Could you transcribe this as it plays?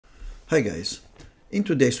Hi guys, in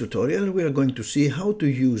today's tutorial we are going to see how to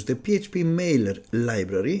use the PHPMailer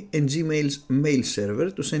library and Gmail's mail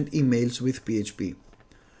server to send emails with PHP.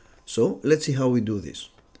 So let's see how we do this.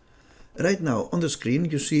 Right now on the screen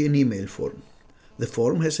you see an email form. The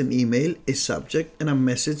form has an email, a subject and a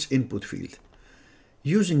message input field.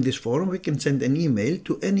 Using this form we can send an email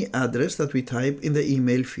to any address that we type in the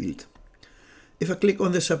email field. If I click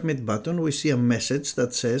on the submit button we see a message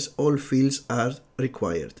that says all fields are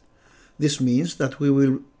required. This means that we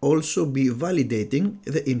will also be validating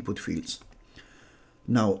the input fields.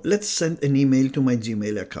 Now let's send an email to my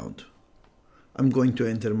Gmail account. I'm going to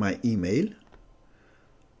enter my email.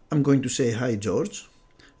 I'm going to say hi George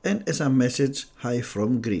and as a message hi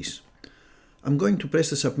from Greece. I'm going to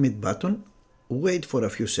press the submit button, wait for a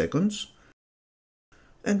few seconds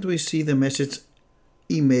and we see the message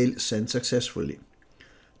email sent successfully.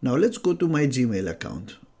 Now let's go to my Gmail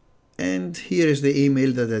account. And here is the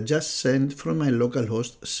email that I just sent from my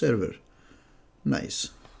localhost server. Nice.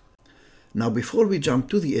 Now before we jump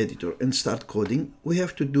to the editor and start coding, we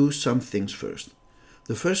have to do some things first.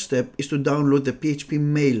 The first step is to download the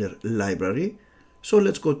PHPMailer library. So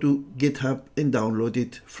let's go to GitHub and download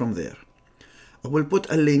it from there. I will put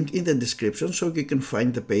a link in the description so you can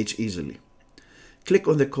find the page easily. Click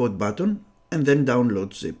on the code button and then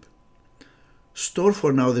download zip. Store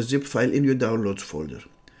for now the zip file in your downloads folder.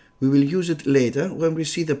 We will use it later when we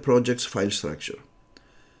see the project's file structure.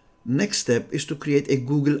 Next step is to create a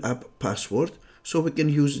Google app password so we can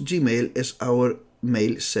use Gmail as our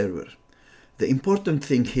mail server. The important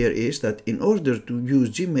thing here is that in order to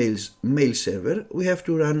use Gmail's mail server, we have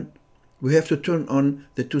to turn on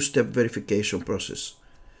the two-step verification process.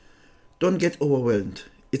 Don't get overwhelmed.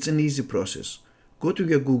 It's an easy process. Go to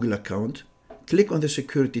your Google account, click on the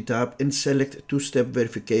security tab and select two-step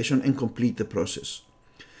verification and complete the process.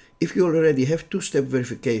 If you already have two-step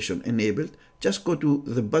verification enabled, just go to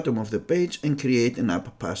the bottom of the page and create an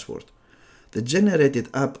app password. The generated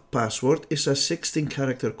app password is a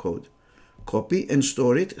 16-character code. Copy and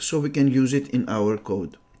store it so we can use it in our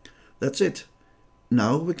code. That's it.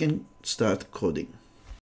 Now we can start coding.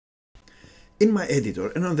 In my editor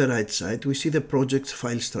and on the right side we see the project's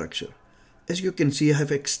file structure. As you can see, I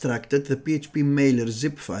have extracted the PHPMailer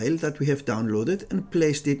zip file that we have downloaded and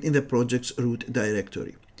placed it in the project's root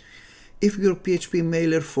directory. If your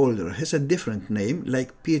PHPMailer folder has a different name,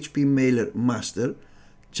 like PHPMailer master,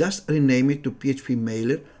 just rename it to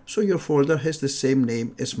PHPMailer so your folder has the same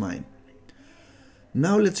name as mine.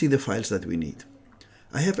 Now let's see the files that we need.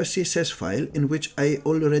 I have a CSS file in which I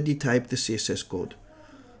already typed the CSS code.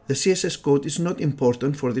 The CSS code is not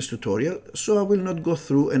important for this tutorial, so I will not go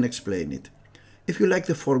through and explain it. If you like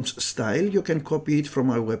the form's style, you can copy it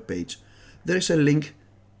from our webpage. There is a link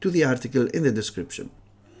to the article in the description.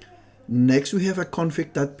 Next, we have a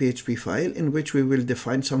config.php file in which we will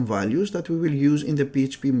define some values that we will use in the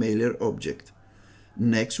PHPMailer object.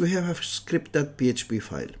 Next, we have a script.php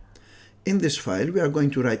file. In this file, we are going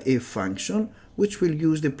to write a function which will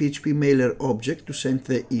use the PHPMailer object to send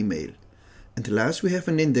the email. And last, we have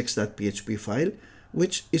an index.php file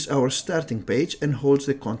which is our starting page and holds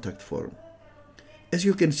the contact form. As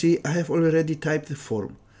you can see, I have already typed the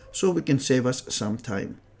form, so we can save us some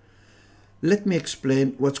time. Let me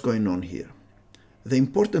explain what's going on here. The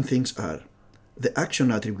important things are: the action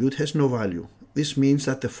attribute has no value. This means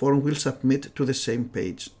that the form will submit to the same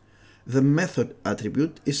page. The method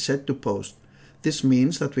attribute is set to post. This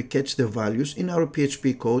means that we catch the values in our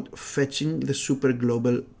PHP code fetching the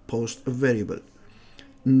superglobal post variable.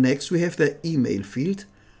 Next, we have the email field,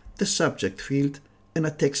 the subject field, and a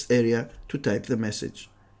text area to type the message.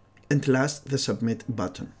 And last, the submit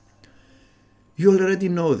button. You already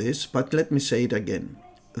know this, but let me say it again,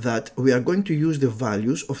 that we are going to use the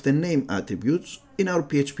values of the name attributes in our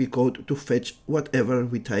PHP code to fetch whatever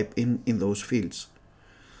we type in those fields.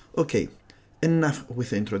 Okay, enough with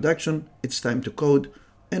the introduction, it's time to code,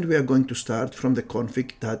 and we are going to start from the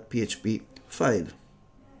config.php file.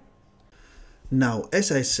 Now,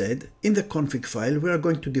 as I said, in the config file we are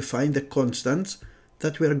going to define the constants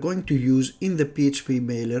that we are going to use in the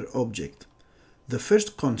PHPMailer object. The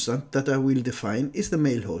first constant that I will define is the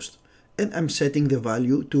mail host, and I'm setting the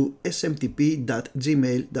value to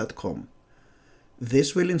smtp.gmail.com.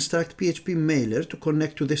 This will instruct PHPMailer to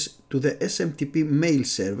connect to the SMTP mail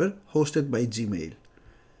server hosted by Gmail.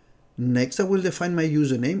 Next, I will define my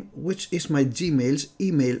username, which is my Gmail's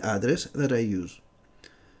email address that I use.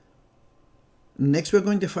 Next, we're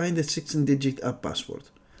going to define the 16-digit app password.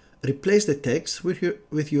 Replace the text with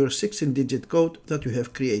your 16-digit code that you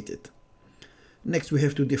have created. Next, we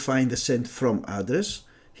have to define the send from address.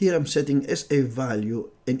 Here I'm setting as a value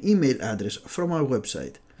an email address from our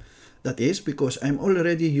website. That is because I'm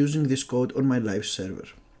already using this code on my live server.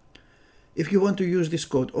 If you want to use this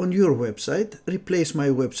code on your website, replace my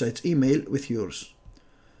website's email with yours.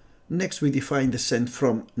 Next, we define the send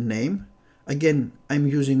from name. Again, I'm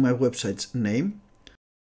using my website's name.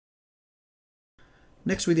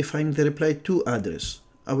 Next, we define the reply to address.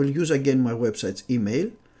 I will use again my website's email.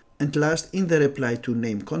 And last, in the reply to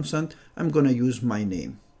name constant, I'm gonna use my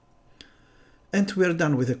name. And we're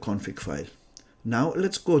done with the config file. Now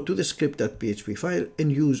let's go to the script.php file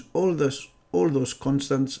and use all those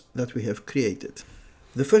constants that we have created.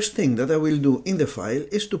 The first thing that I will do in the file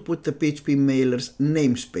is to put the PHPMailer's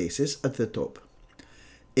namespaces at the top.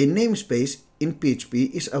 A namespace in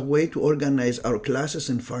PHP is a way to organize our classes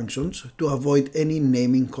and functions to avoid any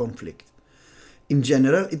naming conflict. In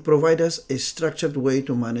general, it provides us a structured way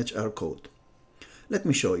to manage our code. Let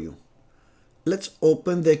me show you. Let's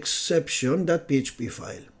open the exception.php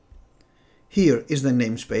file. Here is the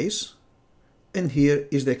namespace, and here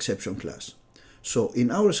is the exception class. So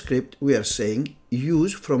in our script, we are saying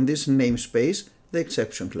use from this namespace the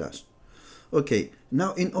exception class. Okay,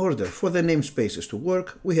 now in order for the namespaces to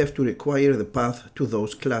work, we have to require the path to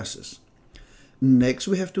those classes. Next,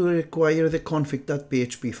 we have to require the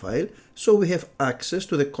config.php file, so we have access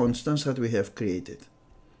to the constants that we have created.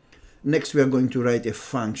 Next, we are going to write a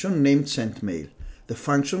function named sendMail. The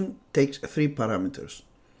function takes 3 parameters.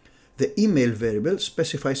 The email variable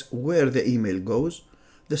specifies where the email goes.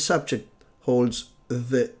 The subject holds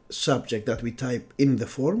the subject that we type in the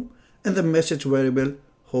form, and the message variable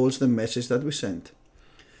holds the message that we send.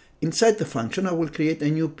 Inside the function, I will create a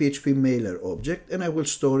new PHPMailer object and I will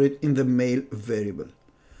store it in the mail variable.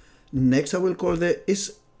 Next, I will call the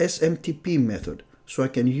SMTP method, so I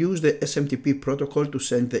can use the SMTP protocol to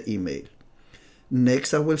send the email.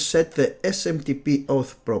 Next, I will set the SMTP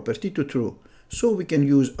auth property to true, so we can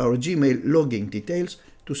use our Gmail login details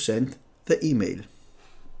to send the email.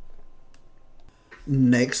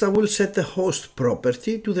 Next, I will set the host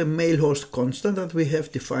property to the mail host constant that we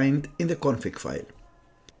have defined in the config file.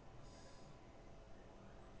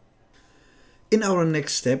 In our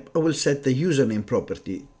next step, I will set the username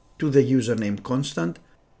property to the username constant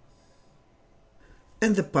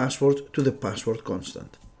and the password to the password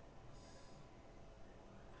constant.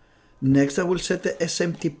 Next, I will set the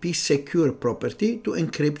SMTP secure property to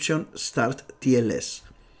encryption start TLS.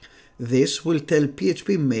 This will tell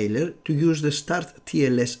PHPMailer to use the start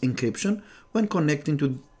TLS encryption when connecting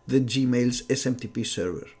to the Gmail's SMTP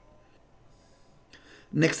server.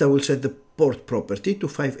 Next, I will set the port property to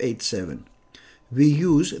 587. We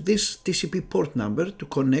use this TCP port number to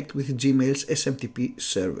connect with Gmail's SMTP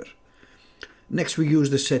server. Next, we use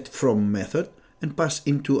the setFrom method and pass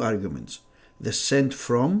in 2 arguments, the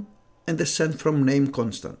sendFrom and the sendFromName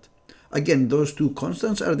constant. Again, those 2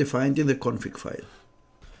 constants are defined in the config file.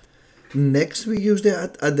 Next, we use the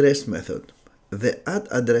addAddress method. The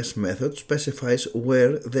addAddress method specifies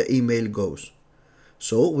where the email goes.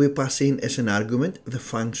 So we pass in as an argument the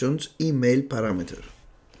function's email parameter.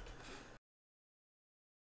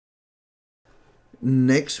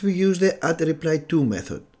 Next, we use the addReplyTo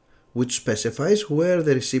method, which specifies where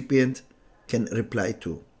the recipient can reply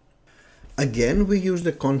to. Again, we use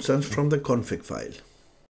the constants from the config file.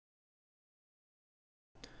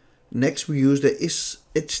 Next, we use the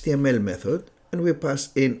isHTML method and we pass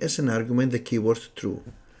in as an argument the keyword true.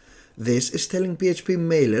 This is telling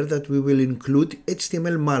PHPMailer that we will include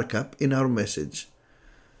HTML markup in our message.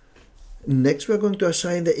 Next, we are going to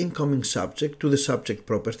assign the incoming subject to the subject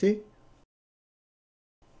property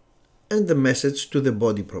and the message to the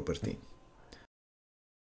body property.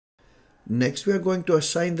 Next, we are going to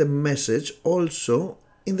assign the message also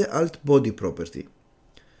in the alt body property.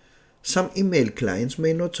 Some email clients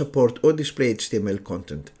may not support or display HTML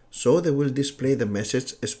content, so they will display the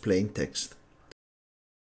message as plain text.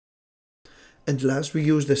 And last, we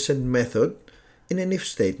use the send method in an if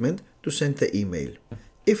statement to send the email.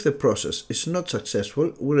 If the process is not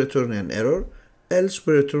successful, we return an error, else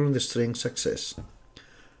we return the string success.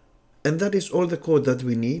 And that is all the code that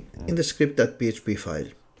we need in the script.php file.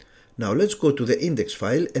 Now let's go to the index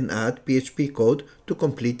file and add PHP code to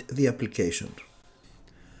complete the application.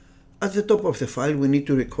 At the top of the file, we need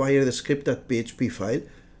to require the script.php file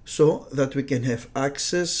so that we can have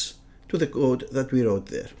access to the code that we wrote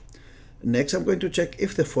there. Next, I'm going to check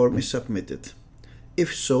if the form is submitted.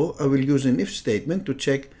 If so, I will use an if statement to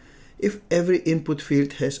check if every input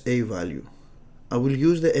field has a value. I will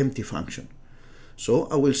use the empty function. So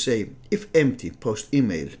I will say if empty post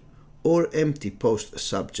email or empty post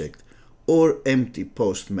subject or empty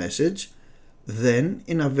post message, then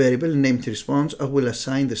in a variable named response I will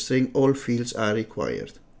assign the string all fields are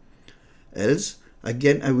required. Else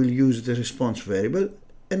Again, I will use the response variable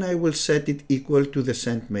and I will set it equal to the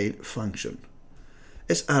sendMail function.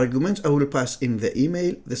 As arguments, I will pass in the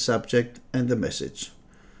email, the subject, and the message.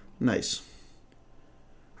 Nice.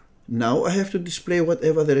 Now I have to display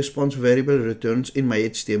whatever the response variable returns in my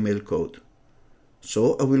HTML code.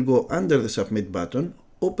 So I will go under the Submit button,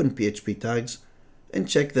 open PHP tags, and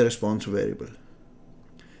check the response variable.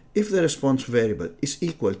 If the response variable is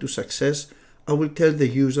equal to success, I will tell the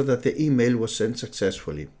user that the email was sent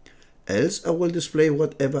successfully. Else, I will display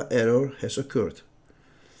whatever error has occurred.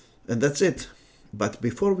 And that's it. But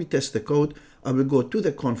before we test the code, I will go to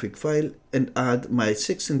the config file and add my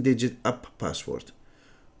 16-digit app password,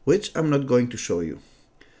 which I'm not going to show you.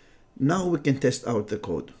 Now we can test out the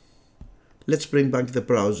code. Let's bring back the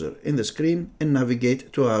browser in the screen and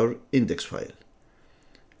navigate to our index file.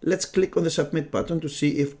 Let's click on the Submit button to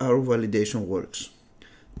see if our validation works.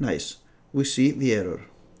 Nice, we see the error.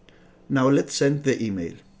 Now let's send the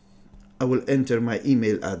email. I will enter my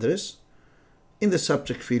email address. In the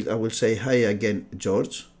subject field, I will say, "Hi again,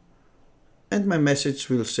 George." And my message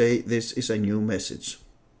will say, "This is a new message."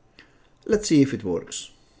 Let's see if it works.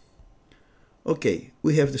 Okay,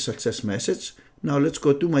 we have the success message. Now let's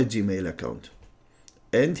go to my Gmail account.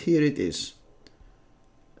 And here it is.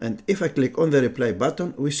 And if I click on the reply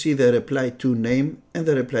button, we see the reply to name and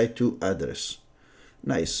the reply to address.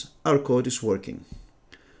 Nice, our code is working.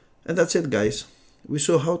 And that's it, guys. We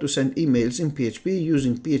saw how to send emails in PHP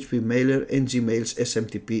using PHPMailer and Gmail's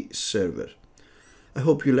SMTP server. I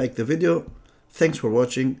hope you liked the video. Thanks for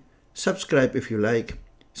watching. Subscribe if you like.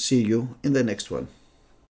 See you in the next one.